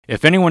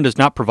If anyone does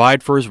not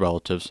provide for his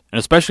relatives, and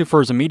especially for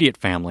his immediate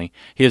family,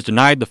 he has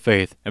denied the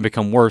faith and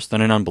become worse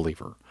than an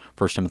unbeliever.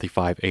 1 Timothy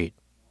 5:8.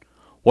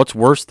 What's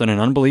worse than an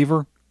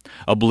unbeliever?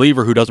 A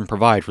believer who doesn't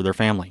provide for their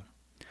family.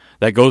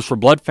 That goes for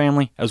blood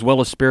family as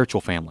well as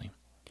spiritual family.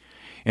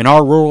 In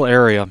our rural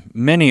area,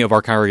 many of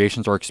our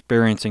congregations are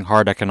experiencing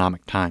hard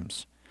economic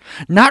times.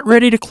 Not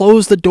ready to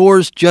close the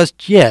doors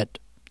just yet,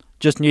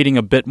 just needing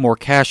a bit more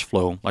cash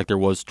flow like there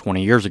was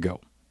 20 years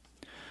ago.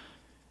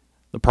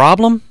 The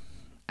problem?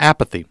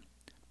 Apathy.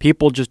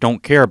 People just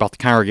don't care about the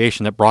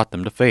congregation that brought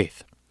them to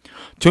faith.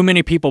 Too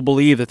many people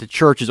believe that the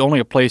church is only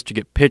a place to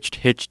get pitched,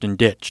 hitched, and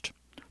ditched,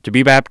 to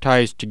be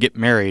baptized, to get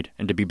married,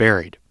 and to be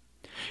buried.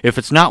 If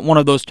it's not one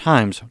of those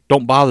times,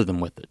 don't bother them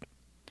with it.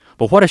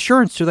 But what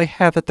assurance do they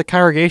have that the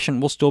congregation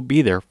will still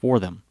be there for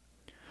them?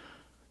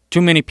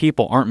 Too many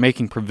people aren't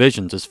making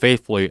provisions as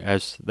faithfully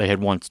as they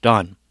had once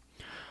done.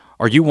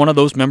 Are you one of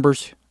those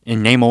members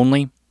in name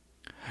only?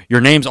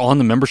 Your name's on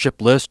the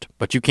membership list,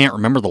 but you can't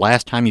remember the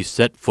last time you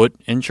set foot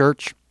in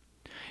church?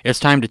 It's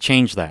time to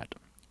change that.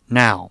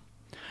 Now,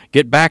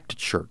 get back to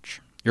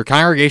church. Your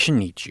congregation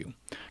needs you.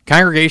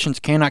 Congregations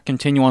cannot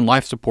continue on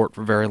life support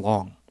for very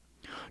long.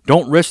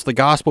 Don't risk the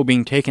gospel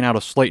being taken out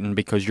of Slayton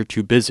because you're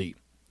too busy.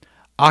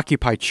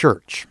 Occupy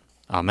church.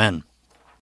 Amen.